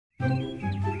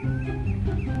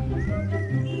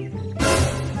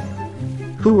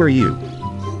Who are you?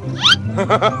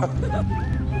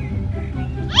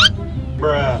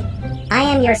 Bruh. I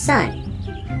am your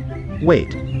son.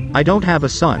 Wait, I don't have a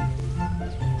son.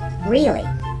 Really?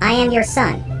 I am your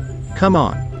son. Come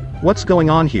on. What's going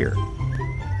on here?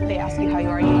 They ask you how you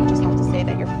are, you just have to say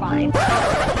that you're fine.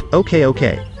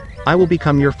 Okay. I will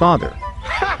become your father.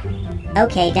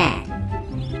 Okay, Dad.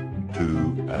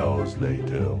 2 hours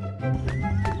later.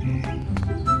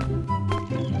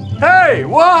 Hey,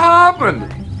 what happened?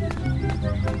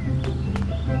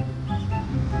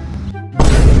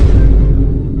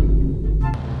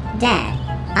 Dad,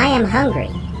 I am hungry.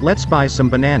 Let's buy some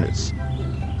bananas.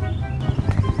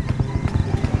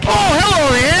 Oh, hello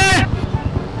there!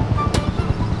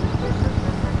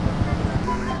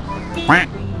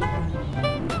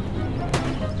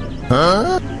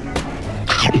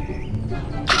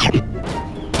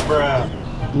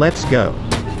 Bruh. Let's go.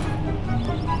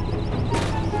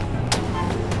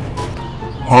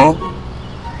 Huh?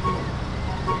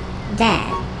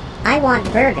 Dad, I want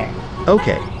burger.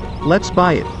 Okay, let's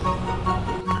buy it.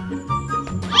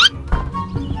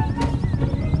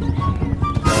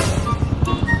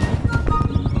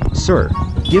 Sir,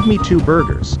 give me 2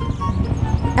 burgers.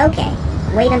 Okay,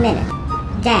 wait a minute.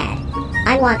 Dad,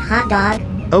 I want hot dog.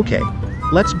 Okay,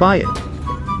 let's buy it.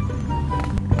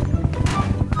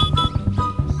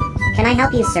 Can I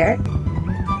help you, sir?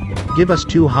 Give us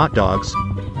 2 hot dogs.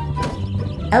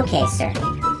 Okay, sir.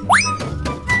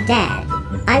 Dad,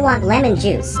 I want lemon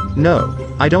juice. No,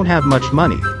 I don't have much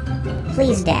money.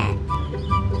 Please, Dad.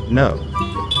 No.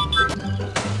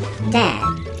 Dad,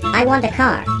 I want a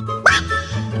car.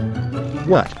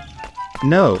 What?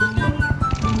 No.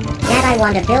 Dad, I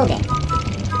want a building.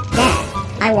 Dad,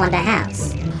 I want a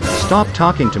house. Stop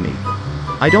talking to me.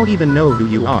 I don't even know who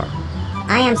you are.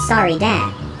 I am sorry,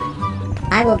 Dad.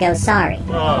 I will go sorry.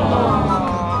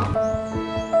 Aww.